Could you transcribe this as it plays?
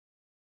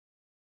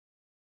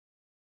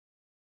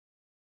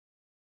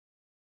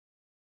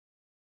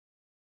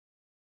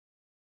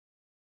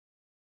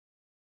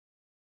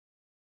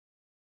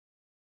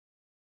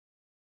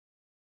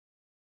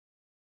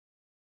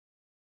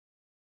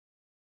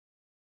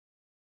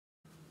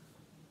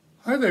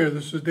Hi there,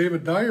 this is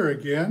David Dyer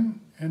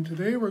again, and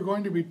today we're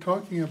going to be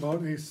talking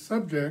about a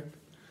subject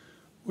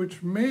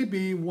which may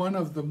be one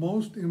of the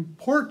most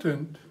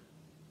important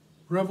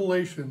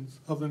revelations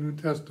of the New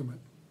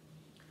Testament.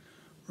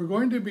 We're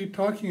going to be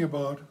talking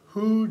about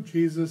who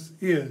Jesus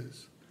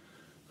is.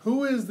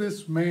 Who is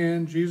this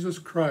man, Jesus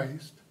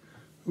Christ,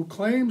 who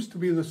claims to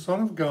be the Son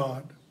of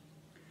God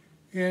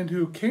and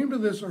who came to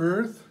this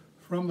earth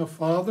from the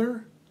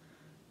Father,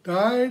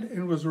 died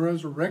and was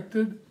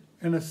resurrected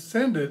and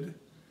ascended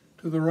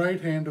to the right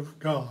hand of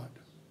God?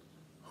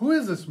 Who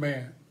is this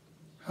man?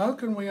 How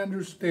can we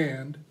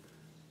understand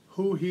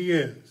who he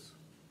is?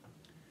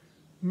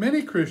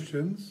 Many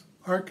Christians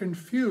are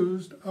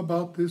confused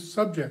about this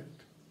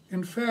subject.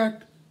 In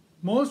fact,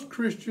 most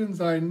Christians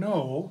I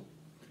know,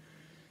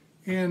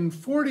 in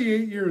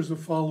 48 years of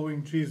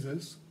following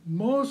Jesus,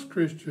 most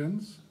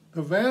Christians,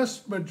 the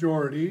vast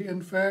majority,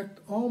 in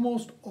fact,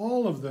 almost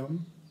all of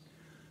them,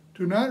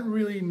 do not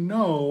really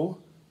know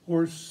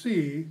or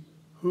see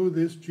who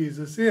this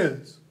Jesus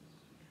is.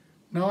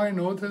 Now I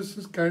know this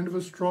is kind of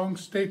a strong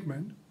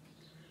statement,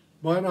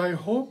 but I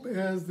hope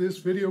as this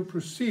video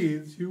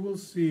proceeds you will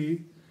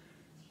see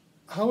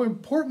how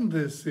important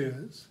this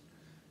is,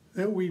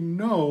 that we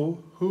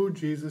know who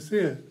Jesus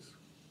is.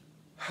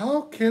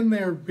 How can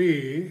there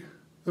be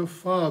the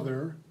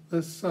Father,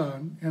 the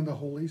Son, and the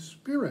Holy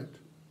Spirit?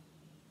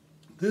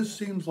 This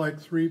seems like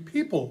three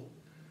people,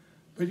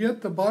 but yet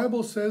the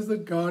Bible says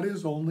that God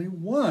is only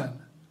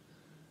one.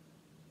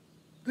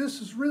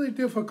 This is really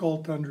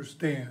difficult to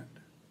understand.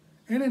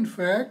 And in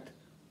fact,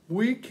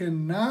 we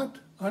cannot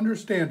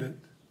understand it.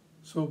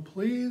 So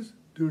please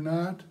do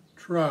not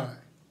try.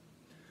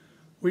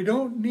 We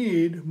don't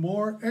need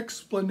more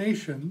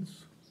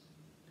explanations.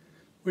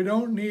 We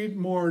don't need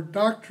more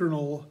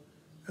doctrinal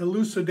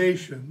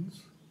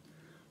elucidations.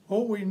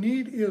 What we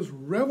need is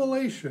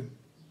revelation.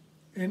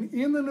 And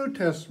in the New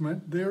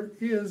Testament, there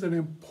is an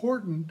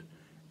important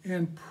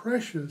and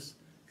precious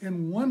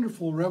and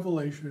wonderful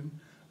revelation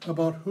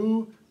about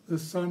who the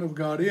Son of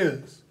God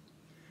is.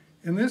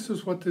 And this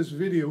is what this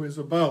video is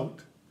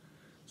about.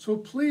 So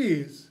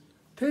please,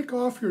 take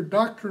off your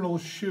doctrinal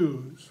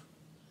shoes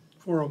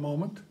for a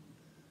moment,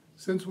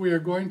 since we are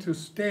going to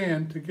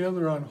stand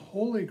together on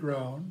holy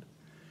ground,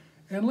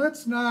 and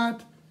let's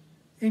not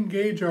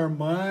engage our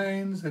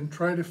minds and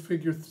try to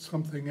figure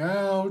something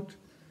out.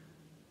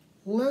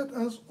 Let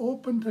us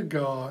open to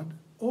God,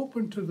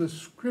 open to the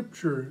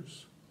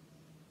Scriptures,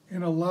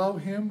 and allow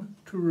Him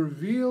to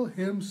reveal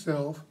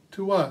Himself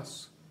to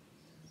us,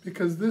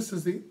 because this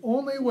is the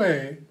only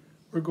way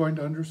we're going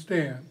to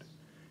understand.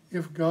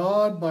 If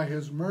God, by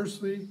His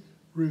mercy,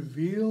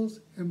 reveals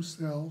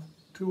Himself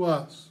to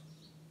us.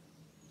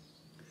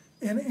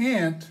 An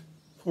ant,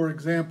 for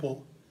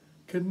example,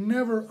 can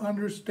never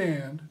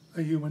understand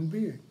a human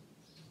being.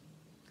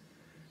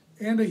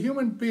 And a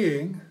human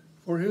being,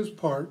 for his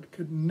part,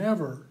 could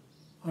never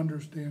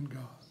understand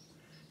God.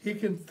 He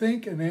can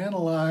think and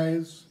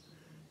analyze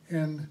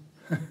and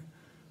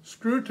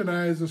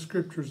scrutinize the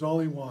Scriptures all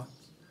he wants.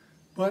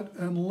 But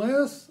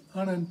unless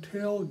and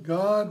until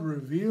God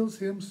reveals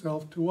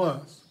Himself to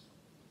us,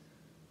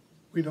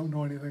 we don't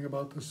know anything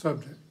about the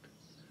subject.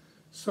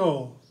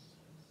 So,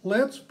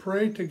 let's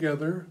pray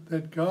together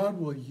that God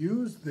will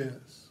use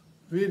this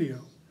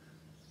video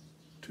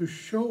to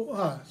show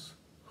us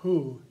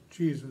who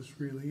Jesus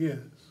really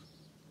is.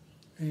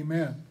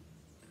 Amen.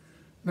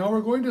 Now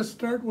we're going to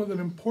start with an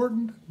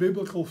important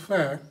biblical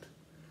fact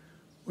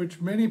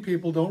which many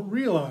people don't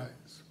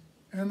realize,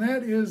 and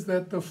that is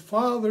that the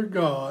Father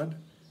God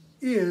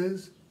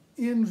is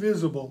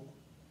invisible.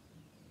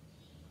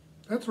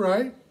 That's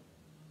right.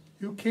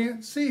 You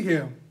can't see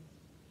Him.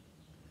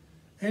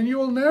 And you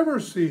will never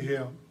see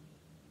Him.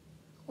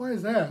 Why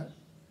is that?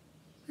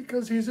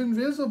 Because He's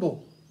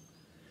invisible.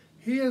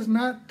 He is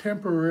not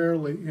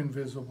temporarily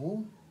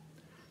invisible.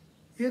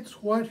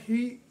 It's what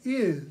He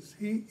is.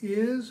 He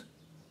is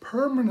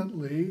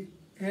permanently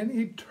and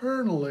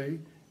eternally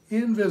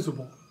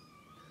invisible.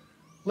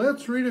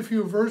 Let's read a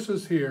few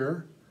verses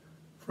here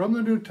from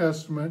the New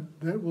Testament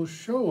that will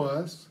show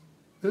us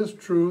this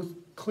truth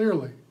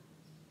clearly.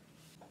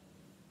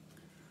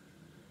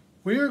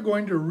 We are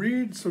going to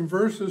read some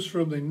verses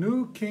from the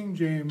New King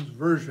James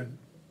Version.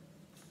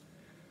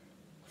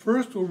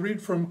 First, we'll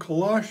read from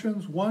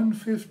Colossians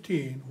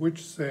 1:15,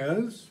 which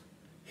says,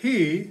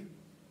 He,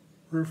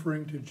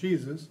 referring to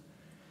Jesus,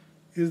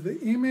 is the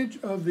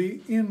image of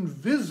the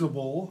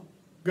invisible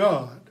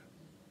God.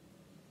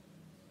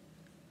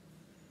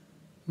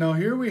 Now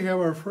here we have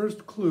our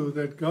first clue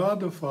that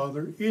God the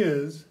Father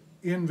is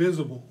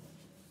invisible.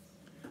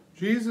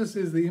 Jesus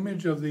is the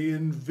image of the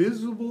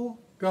invisible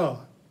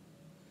God.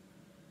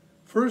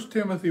 1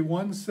 Timothy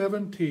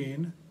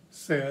 1:17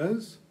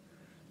 says,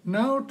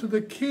 Now to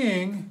the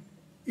King,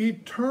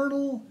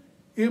 eternal,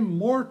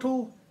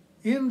 immortal,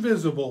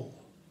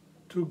 invisible,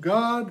 to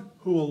God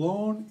who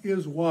alone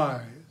is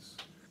wise,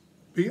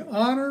 be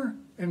honor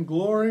and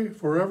glory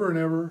forever and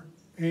ever.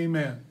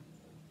 Amen.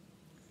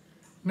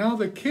 Now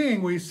the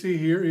King we see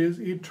here is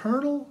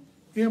eternal,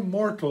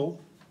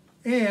 immortal,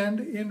 and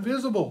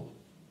invisible.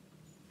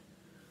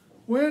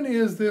 When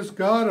is this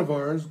God of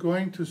ours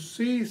going to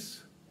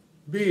cease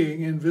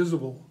being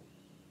invisible?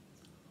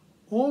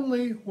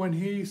 Only when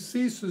he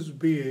ceases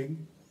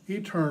being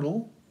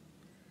eternal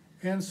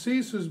and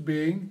ceases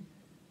being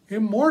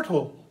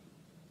immortal.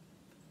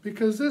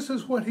 Because this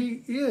is what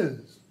he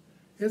is.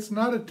 It's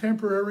not a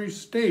temporary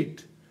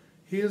state.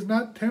 He is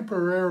not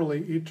temporarily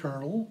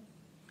eternal,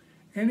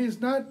 and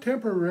he's not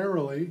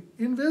temporarily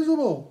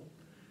invisible.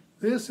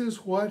 This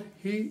is what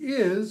he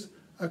is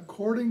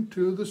according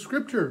to the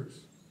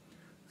Scriptures.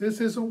 This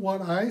isn't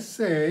what I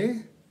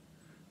say.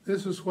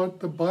 This is what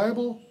the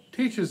Bible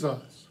teaches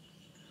us.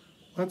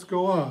 Let's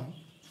go on.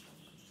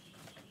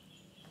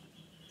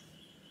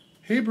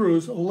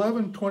 Hebrews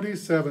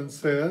 11:27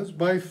 says,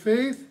 "By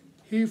faith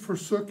he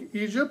forsook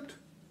Egypt,"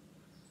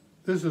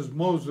 this is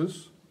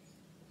Moses,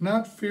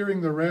 "not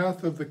fearing the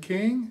wrath of the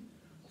king,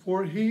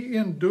 for he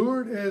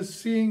endured as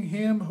seeing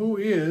him who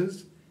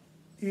is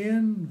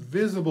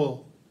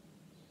invisible."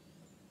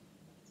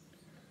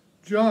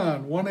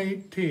 John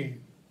 1:18.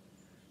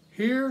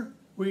 Here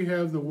we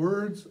have the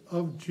words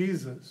of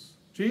Jesus.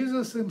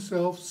 Jesus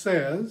himself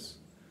says,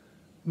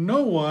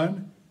 "No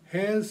one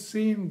has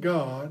seen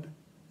God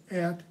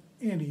at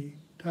any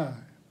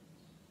time."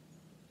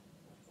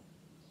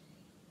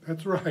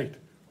 That's right.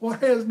 Why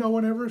has no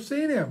one ever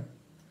seen him?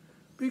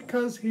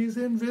 Because he's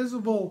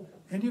invisible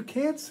and you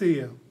can't see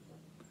him.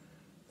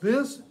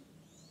 This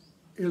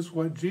is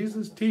what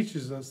Jesus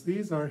teaches us.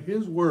 These are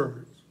his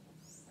words.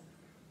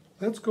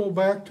 Let's go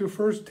back to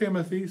 1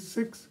 Timothy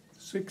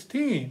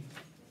 6:16,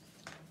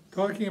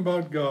 talking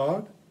about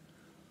God,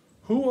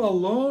 who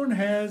alone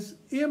has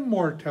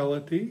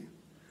immortality,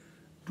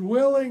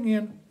 dwelling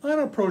in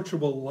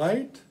unapproachable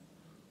light,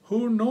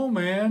 who no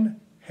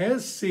man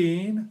has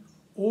seen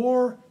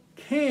or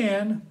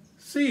can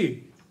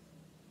see.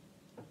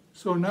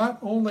 So not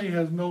only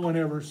has no one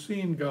ever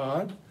seen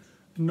God,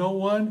 no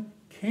one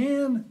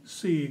can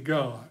see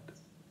God.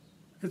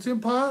 It's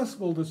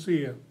impossible to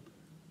see him.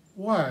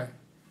 Why?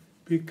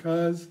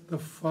 Because the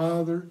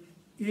Father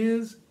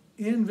is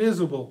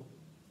invisible.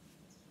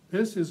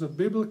 This is a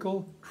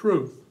biblical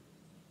truth.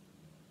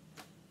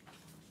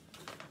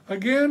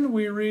 Again,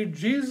 we read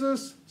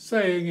Jesus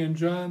saying in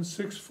John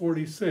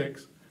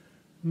 6:46,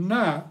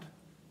 "Not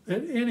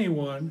that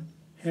anyone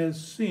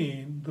has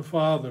seen the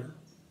Father."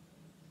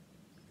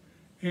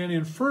 And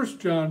in 1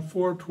 John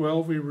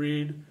 4:12 we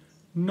read,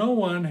 "No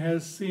one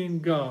has seen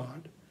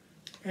God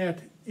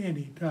at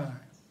any time."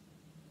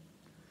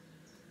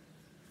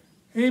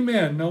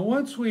 Amen. Now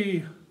once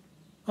we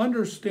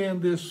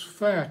understand this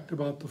fact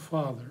about the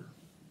Father,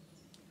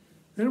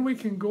 then we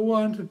can go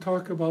on to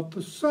talk about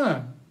the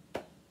Son.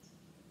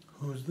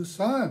 Who's the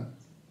Son?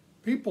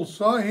 People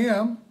saw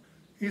him.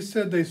 He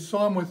said they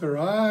saw him with their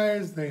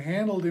eyes, they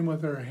handled him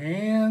with their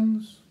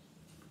hands.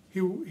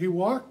 He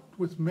walked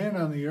with men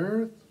on the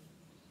earth.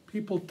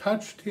 People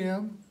touched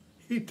him.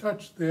 He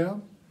touched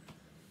them.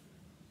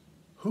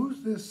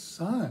 Who's this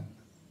Son?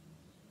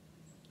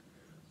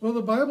 Well,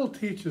 the Bible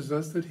teaches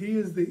us that he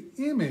is the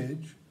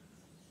image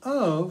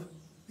of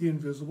the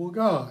invisible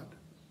God.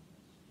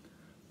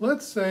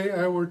 Let's say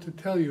I were to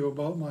tell you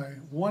about my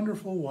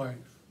wonderful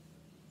wife,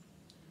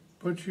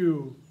 but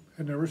you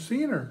had never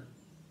seen her.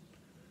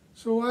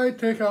 So I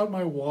take out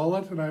my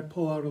wallet and I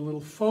pull out a little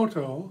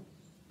photo,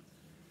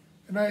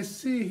 and I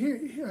say,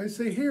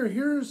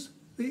 here's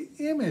the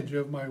image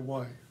of my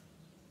wife.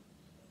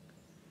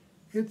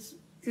 It's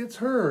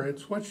her.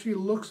 It's what she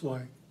looks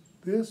like.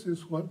 This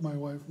is what my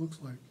wife looks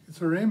like. It's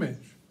her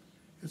image.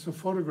 It's a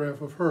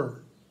photograph of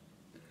her.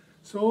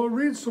 So we'll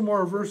read some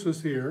more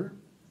verses here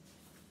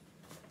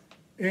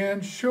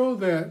and show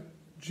that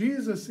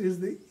Jesus is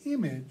the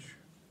image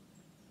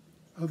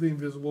of the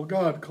invisible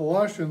God.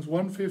 Colossians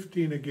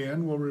 1:15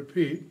 again, we'll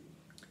repeat.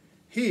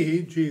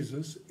 He,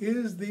 Jesus,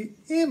 is the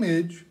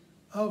image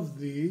of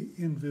the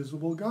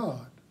invisible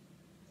God,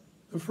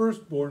 the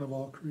firstborn of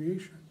all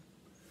creation.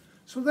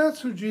 So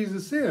that's who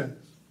Jesus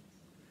is.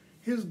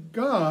 His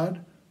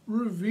God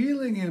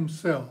revealing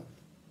himself.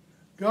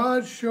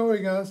 God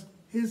showing us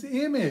his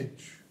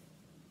image.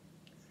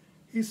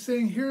 He's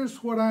saying,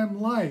 here's what I'm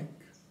like.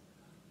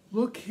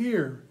 Look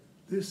here.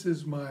 This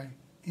is my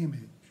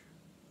image.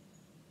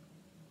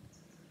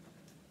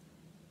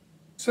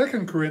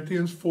 2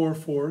 Corinthians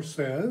 4:4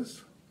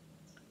 says,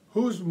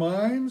 whose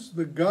minds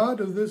the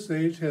God of this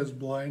age has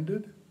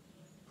blinded,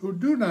 who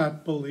do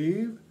not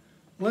believe,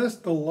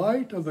 lest the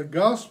light of the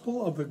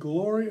gospel of the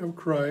glory of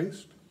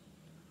Christ,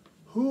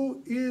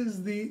 who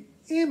is the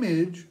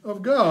image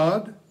of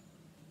God,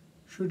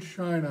 should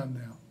shine on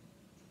them.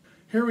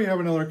 Here we have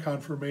another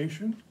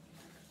confirmation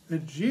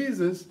that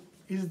Jesus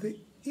is the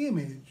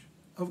image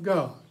of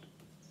God.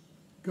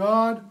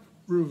 God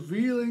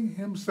revealing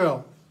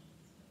himself.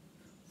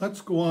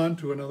 Let's go on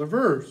to another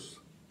verse.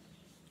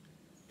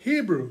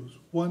 Hebrews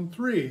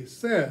 1:3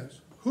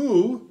 says,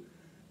 who,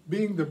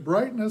 being the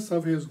brightness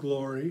of his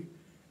glory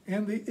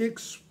and the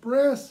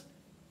express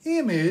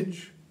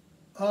image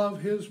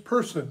of his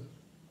person.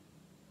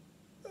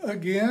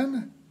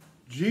 Again,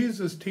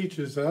 Jesus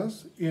teaches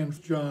us in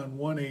John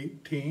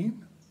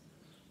 1:18,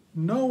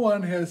 no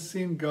one has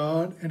seen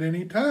God at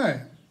any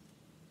time.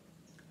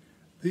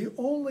 The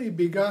only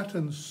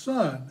begotten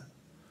Son,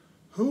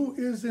 who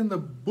is in the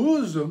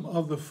bosom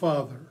of the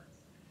Father,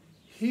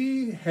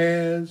 he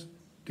has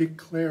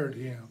declared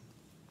him.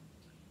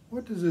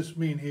 What does this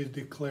mean, he's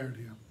declared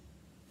him?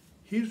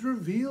 He's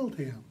revealed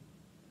him.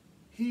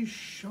 He's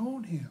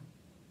shown him.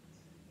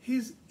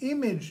 He's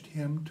imaged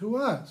him to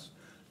us.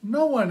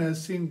 No one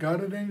has seen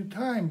God at any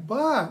time,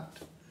 but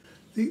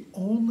the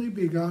only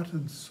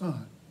begotten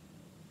Son,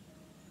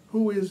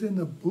 who is in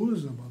the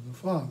bosom of the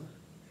Father,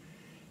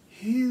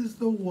 he's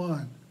the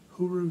one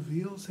who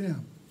reveals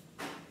him.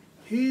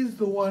 He's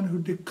the one who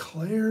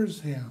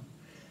declares him.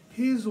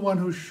 He's the one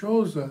who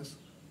shows us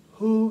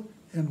who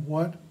and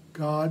what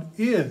God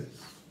is.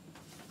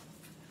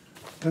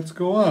 Let's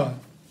go on.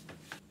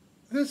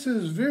 This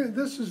is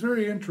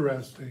very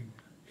interesting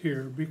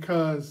here,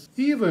 because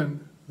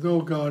even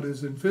though God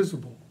is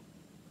invisible,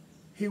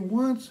 he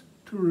wants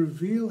to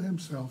reveal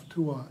himself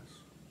to us.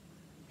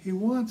 He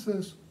wants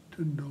us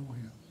to know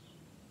him.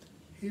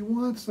 He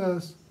wants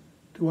us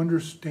to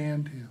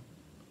understand him.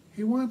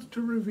 He wants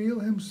to reveal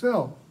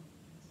himself.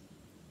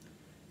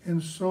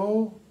 And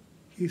so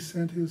he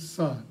sent his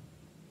Son.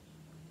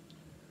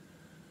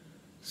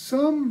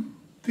 Some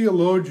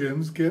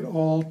theologians get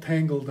all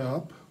tangled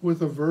up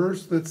with a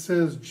verse that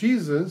says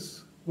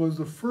Jesus was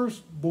the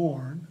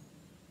firstborn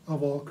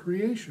of all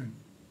creation.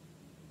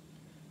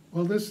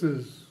 Well, this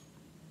is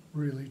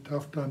really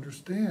tough to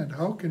understand.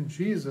 How can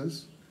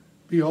Jesus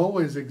be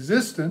always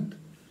existent?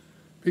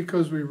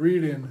 Because we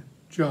read in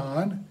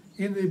John,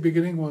 in the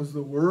beginning was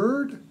the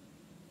Word,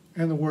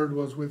 and the Word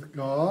was with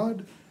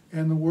God,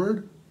 and the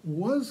Word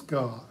was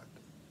God.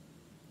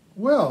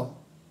 Well,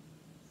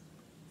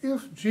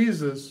 if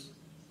Jesus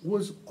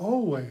was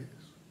always,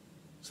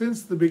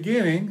 since the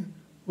beginning,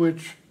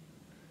 which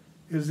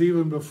is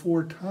even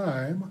before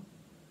time,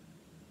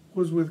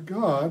 was with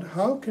God,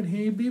 how can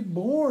he be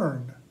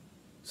born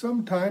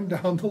sometime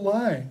down the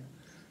line?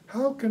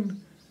 How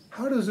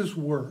does this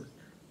work?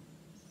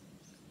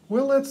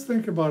 Well, let's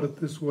think about it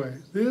this way.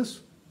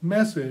 This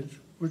message,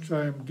 which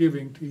I am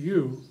giving to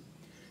you,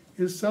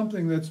 is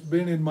something that's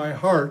been in my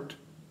heart,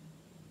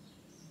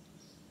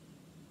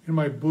 in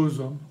my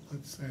bosom,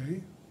 let's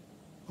say,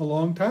 a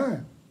long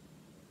time.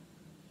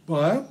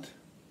 But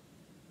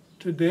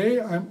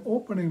today I'm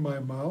opening my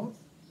mouth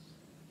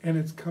and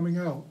it's coming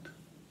out.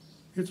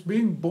 It's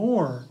being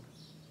born,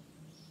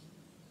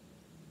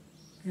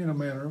 in a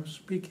manner of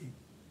speaking.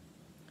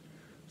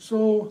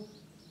 So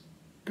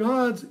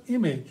God's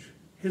image,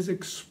 his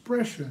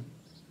expression,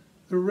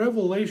 the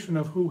revelation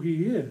of who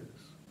he is,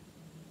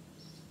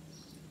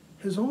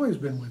 has always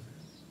been with him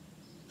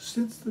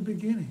since the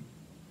beginning.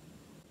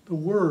 The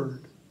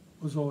Word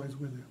was always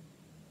with him.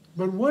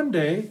 But one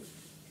day,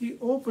 he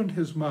opened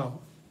his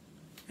mouth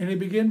and he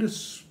began to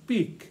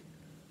speak.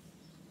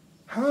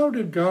 How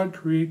did God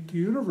create the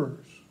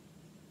universe?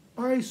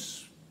 By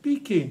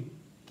speaking.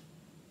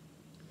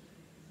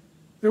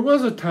 There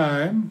was a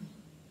time,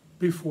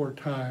 before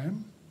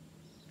time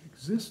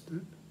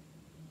existed,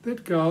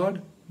 that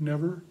God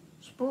never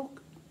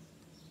spoke.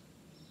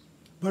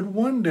 But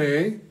one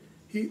day,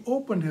 he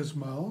opened his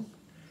mouth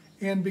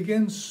and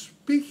began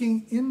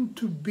speaking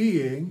into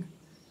being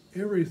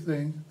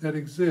everything that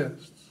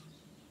exists.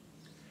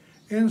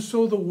 And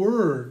so the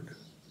Word,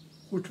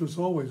 which was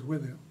always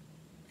with him,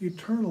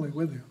 eternally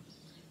with him,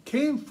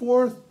 came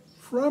forth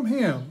from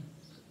him,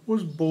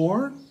 was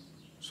born,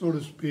 so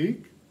to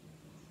speak,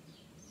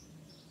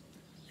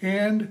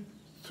 and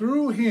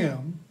through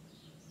him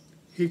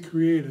he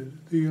created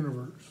the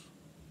universe.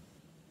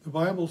 The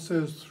Bible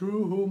says,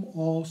 through whom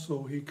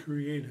also he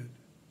created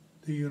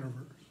the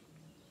universe.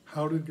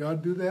 How did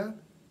God do that?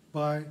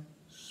 By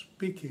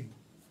speaking.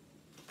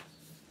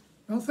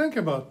 Now think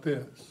about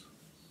this.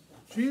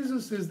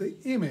 Jesus is the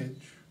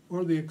image,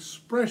 or the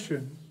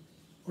expression,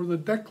 or the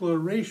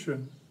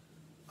declaration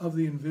of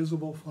the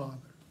invisible Father.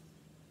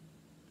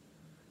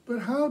 But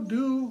how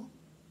do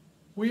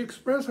we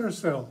express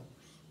ourselves?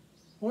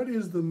 What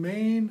is the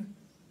main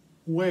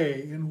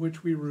way in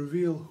which we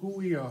reveal who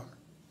we are?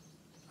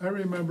 I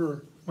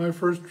remember my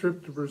first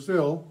trip to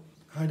Brazil,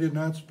 I did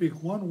not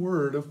speak one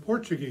word of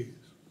Portuguese.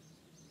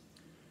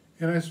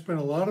 And I spent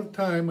a lot of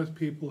time with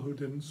people who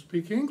didn't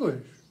speak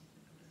English.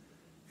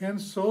 And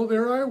so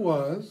there I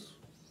was,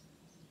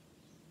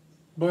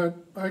 but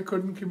I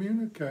couldn't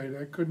communicate.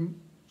 I couldn't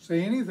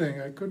say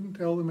anything. I couldn't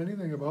tell them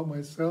anything about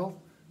myself,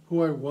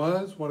 who I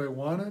was, what I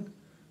wanted,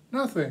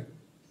 nothing.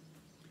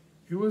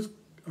 It was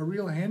a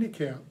real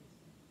handicap.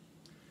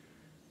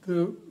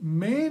 The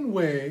main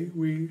way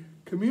we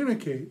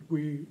communicate,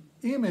 we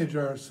image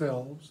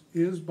ourselves,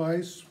 is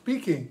by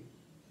speaking.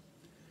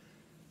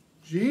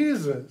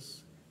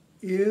 Jesus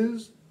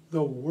is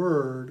the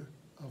Word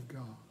of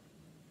God.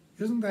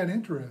 Isn't that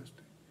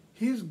interesting?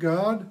 He's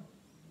God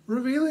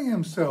revealing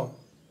himself,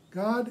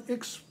 God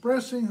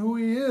expressing who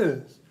he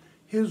is,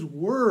 his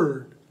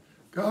Word.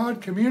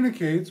 God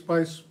communicates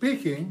by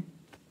speaking,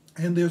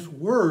 and this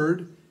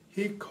Word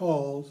he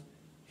calls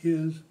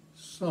his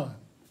Son.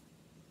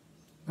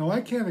 Now,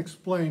 I can't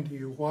explain to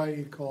you why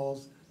he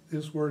calls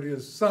this word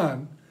his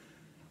son.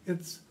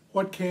 It's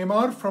what came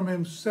out from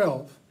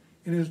himself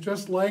and is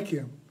just like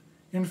him.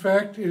 In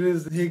fact, it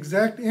is the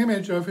exact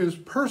image of his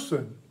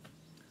person.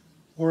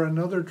 Or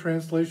another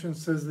translation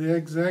says the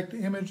exact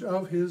image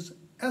of his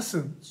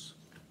essence.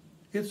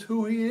 It's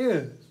who he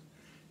is.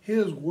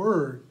 His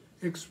word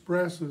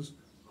expresses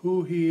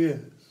who he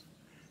is.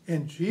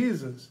 And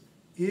Jesus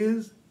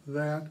is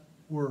that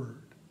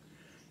word.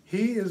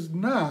 He is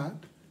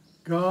not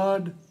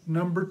God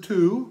number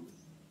 2.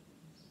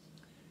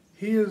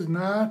 He is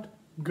not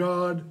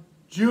God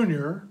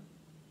Junior.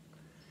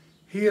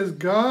 He is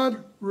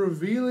God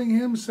revealing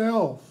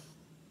himself,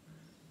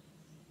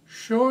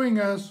 showing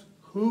us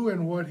who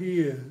and what he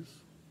is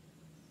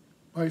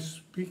by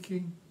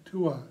speaking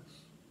to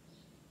us.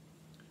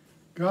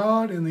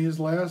 God in these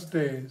last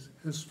days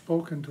has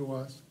spoken to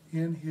us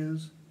in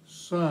his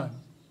Son,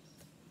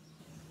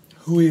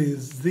 who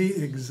is the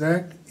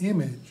exact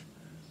image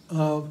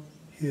of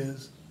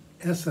his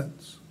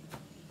essence.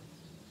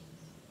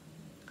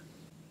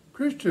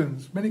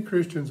 Many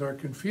Christians are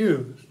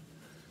confused.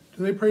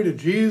 Do they pray to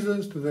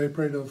Jesus? Do they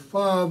pray to the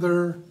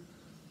Father?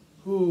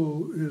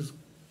 Who is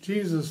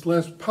Jesus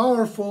less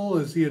powerful?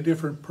 Is he a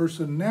different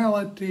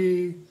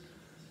personality?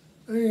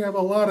 They have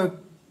a lot of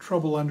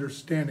trouble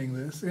understanding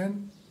this,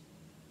 and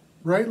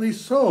rightly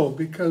so,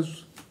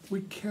 because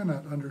we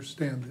cannot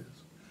understand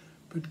this.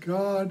 But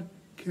God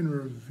can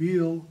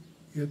reveal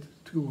it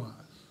to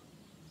us.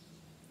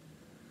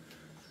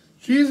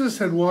 Jesus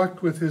had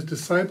walked with his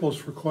disciples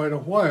for quite a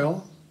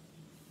while,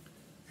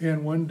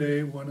 and one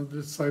day one of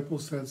the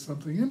disciples said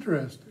something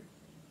interesting.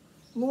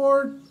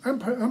 Lord,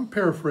 I'm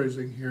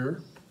paraphrasing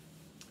here.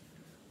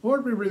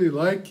 Lord, we really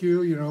like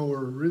you. You know,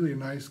 we're a really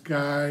nice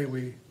guy.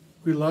 We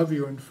love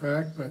you, in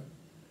fact, but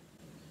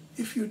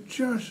if you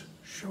just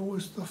show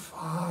us the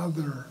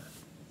Father,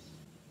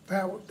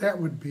 that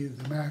would be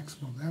the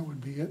maximum. That would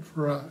be it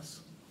for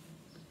us.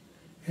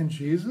 And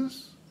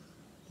Jesus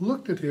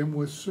looked at him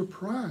with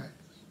surprise.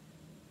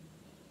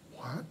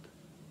 What?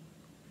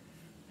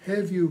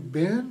 Have you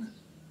been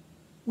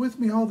with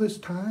me all this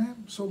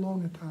time, so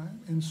long a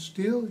time, and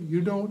still you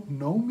don't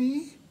know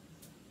me?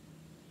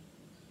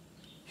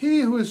 He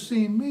who has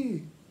seen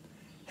me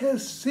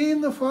has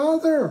seen the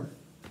Father.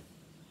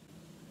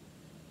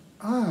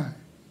 I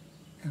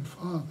and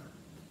Father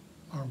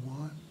are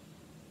one.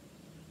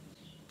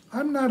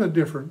 I'm not a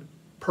different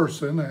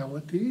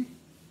personality.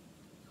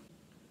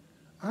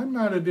 I'm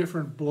not a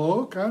different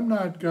bloke. I'm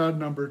not God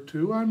number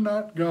 2. I'm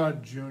not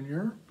God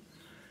Junior.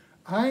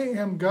 I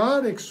am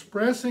God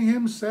expressing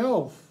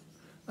himself.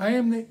 I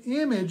am the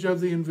image of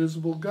the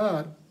invisible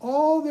God.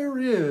 All there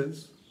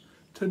is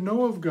to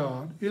know of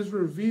God is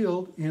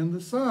revealed in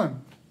the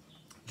Son.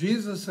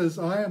 Jesus says,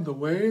 I am the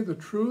way, the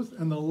truth,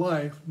 and the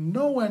life.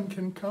 No one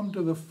can come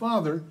to the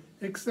Father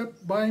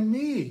except by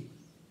me.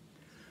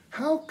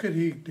 How could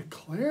he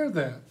declare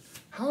that?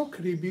 How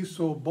could he be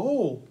so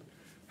bold?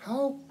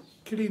 How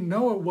could he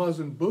know it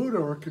wasn't Buddha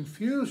or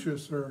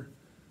Confucius or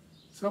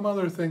some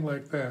other thing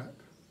like that?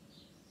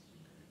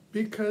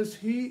 Because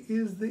he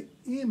is the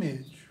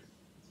image,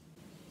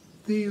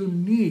 the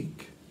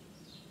unique,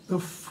 the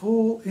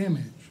full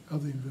image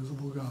of the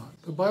invisible God.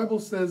 The Bible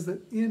says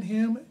that in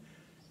him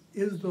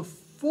is the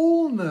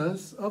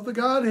fullness of the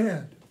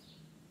Godhead.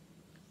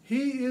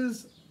 He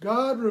is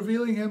God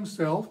revealing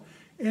himself,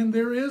 and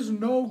there is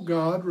no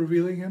God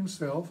revealing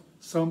himself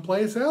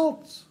someplace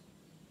else.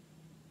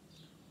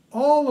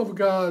 All of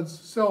God's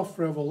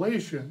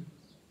self-revelation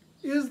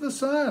is the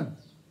Son.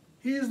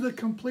 He is the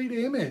complete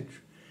image.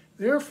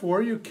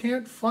 Therefore, you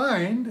can't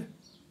find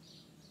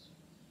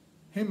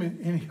him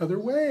in any other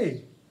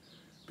way,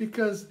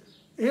 because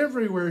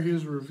everywhere he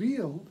is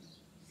revealed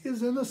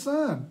is in the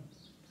Son.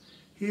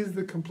 He is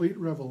the complete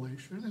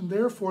revelation, and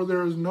therefore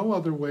there is no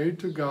other way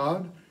to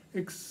God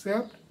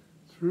except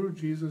through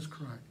Jesus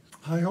Christ.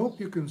 I hope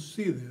you can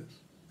see this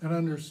and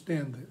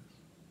understand this.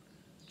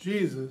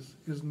 Jesus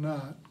is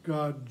not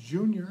God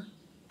Junior,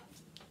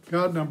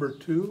 God number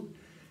 2.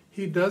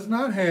 He does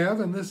not have,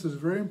 and this is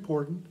very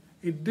important,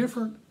 a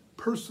different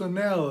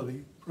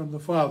personality from the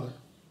Father.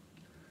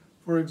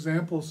 For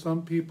example,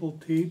 some people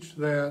teach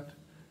that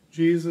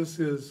Jesus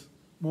is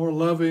more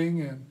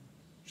loving and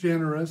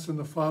generous and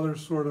the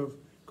Father's sort of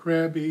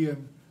crabby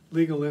and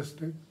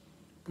legalistic,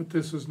 but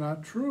this is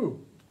not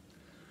true.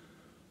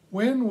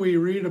 When we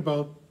read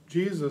about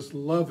Jesus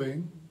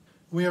loving,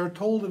 we are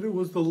told that it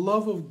was the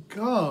love of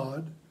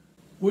God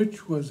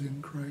which was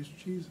in Christ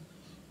Jesus.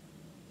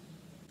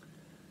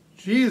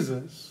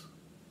 Jesus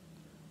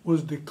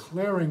was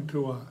declaring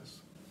to us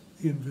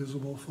the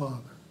invisible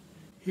Father.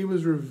 He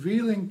was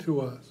revealing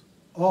to us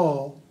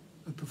all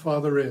that the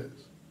Father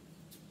is.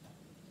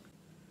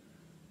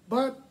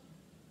 But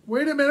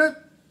wait a minute,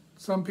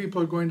 some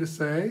people are going to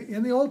say,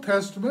 in the Old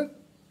Testament,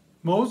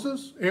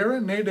 Moses,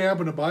 Aaron,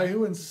 Nadab, and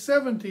Abihu, and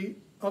 70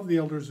 of the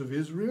elders of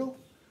Israel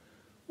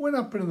went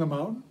up into the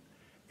mountain,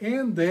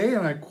 and they,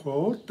 and I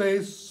quote,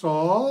 they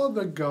saw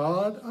the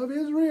God of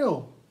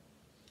Israel,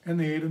 and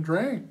they ate and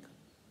drank.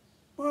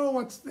 Well,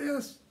 what's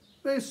this?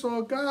 They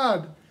saw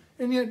God.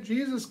 And yet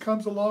Jesus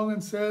comes along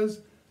and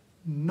says,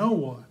 no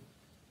one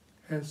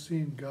has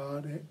seen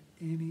God at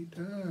any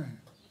time.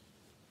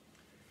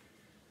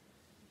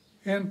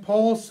 And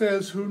Paul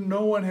says, who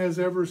no one has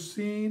ever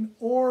seen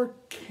or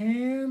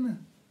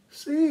can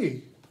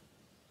see.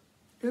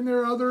 And there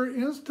are other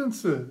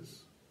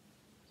instances.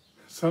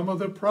 Some of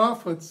the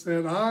prophets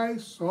said, I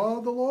saw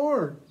the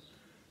Lord.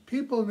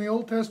 People in the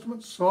Old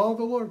Testament saw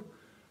the Lord.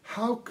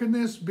 How can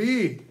this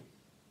be?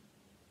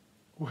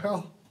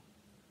 Well,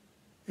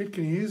 it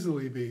can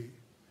easily be.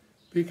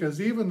 Because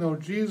even though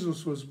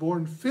Jesus was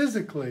born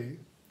physically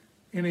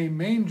in a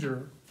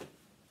manger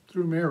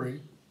through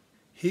Mary,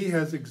 he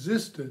has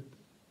existed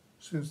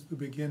since the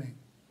beginning.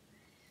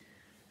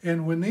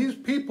 And when these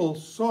people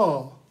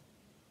saw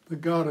the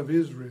God of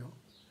Israel,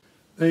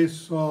 they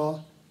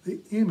saw the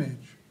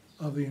image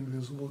of the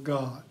invisible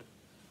God,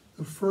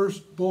 the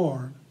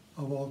firstborn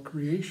of all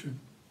creation.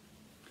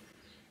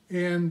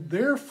 And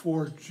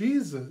therefore,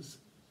 Jesus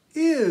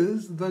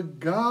is the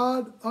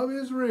God of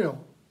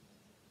Israel,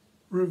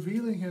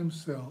 revealing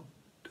himself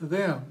to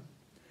them.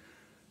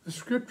 The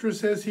scripture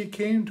says he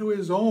came to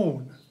his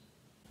own,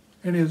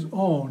 and his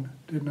own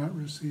did not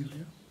receive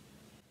him.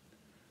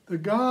 The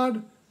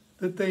God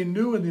that they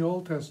knew in the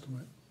Old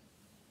Testament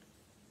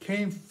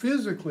came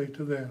physically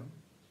to them,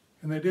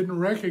 and they didn't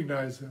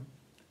recognize him,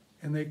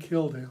 and they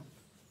killed him.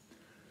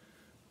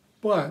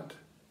 But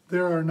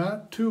there are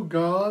not two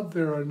gods,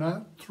 there are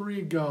not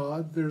three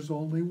gods, there's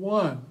only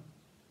one.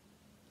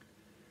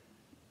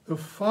 The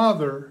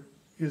Father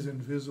is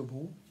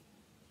invisible.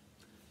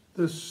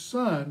 The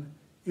Son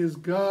is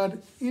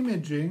God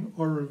imaging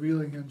or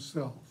revealing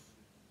himself.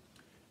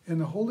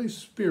 And the Holy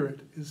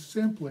Spirit is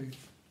simply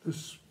the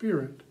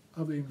Spirit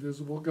of the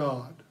invisible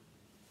God.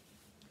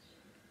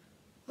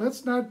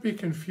 Let's not be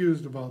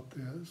confused about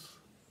this.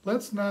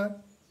 Let's not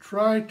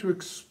try to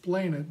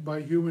explain it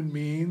by human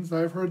means.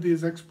 I've heard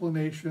these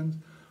explanations.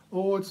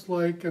 Oh, it's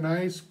like an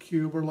ice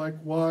cube or like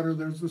water.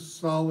 There's the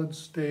solid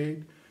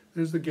state.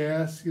 There's the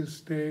gaseous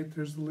state.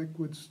 There's the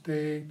liquid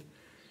state.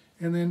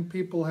 And then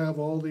people have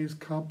all these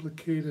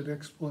complicated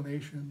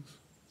explanations.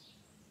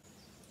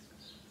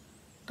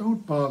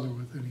 Don't bother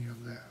with any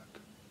of that.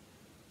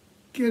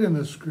 Get in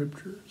the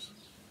scriptures.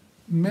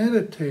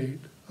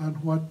 Meditate on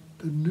what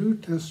the New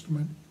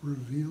Testament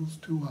reveals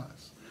to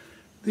us.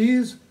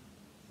 These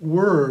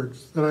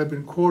words that I've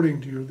been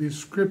quoting to you, these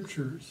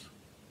scriptures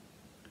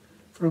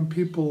from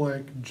people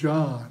like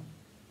John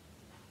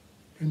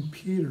and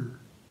Peter,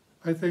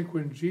 I think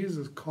when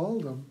Jesus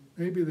called them,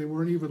 maybe they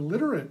weren't even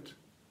literate.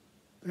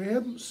 They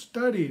hadn't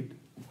studied.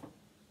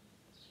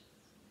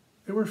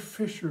 They were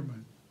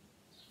fishermen.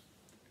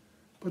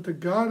 But the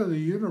God of the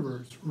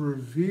universe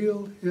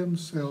revealed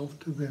himself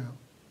to them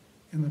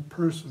in the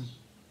person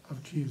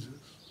of Jesus.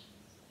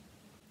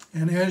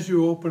 And as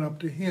you open up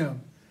to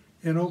him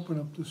and open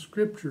up the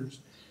scriptures,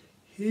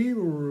 he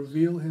will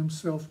reveal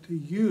himself to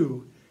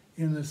you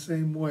in the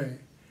same way.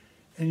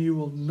 And you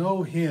will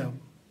know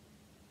him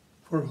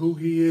for who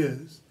he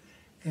is,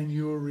 and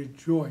you will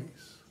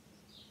rejoice.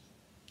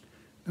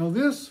 Now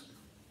this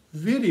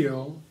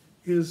video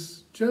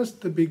is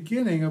just the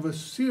beginning of a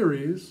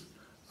series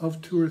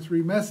of 2 or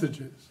 3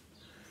 messages.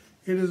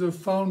 It is a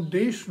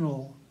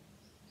foundational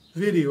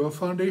video, a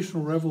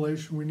foundational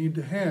revelation we need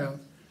to have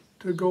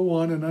to go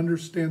on and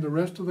understand the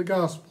rest of the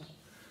gospel.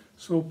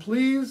 So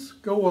please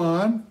go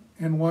on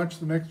and watch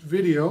the next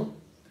video,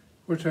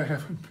 which I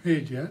haven't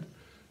made yet,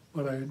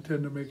 but I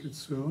intend to make it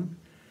soon,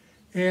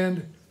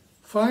 and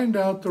find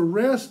out the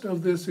rest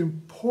of this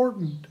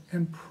important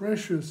and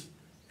precious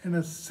and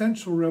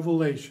essential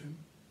revelation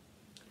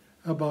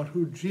about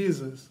who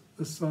Jesus,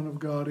 the Son of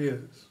God,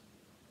 is.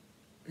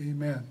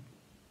 Amen.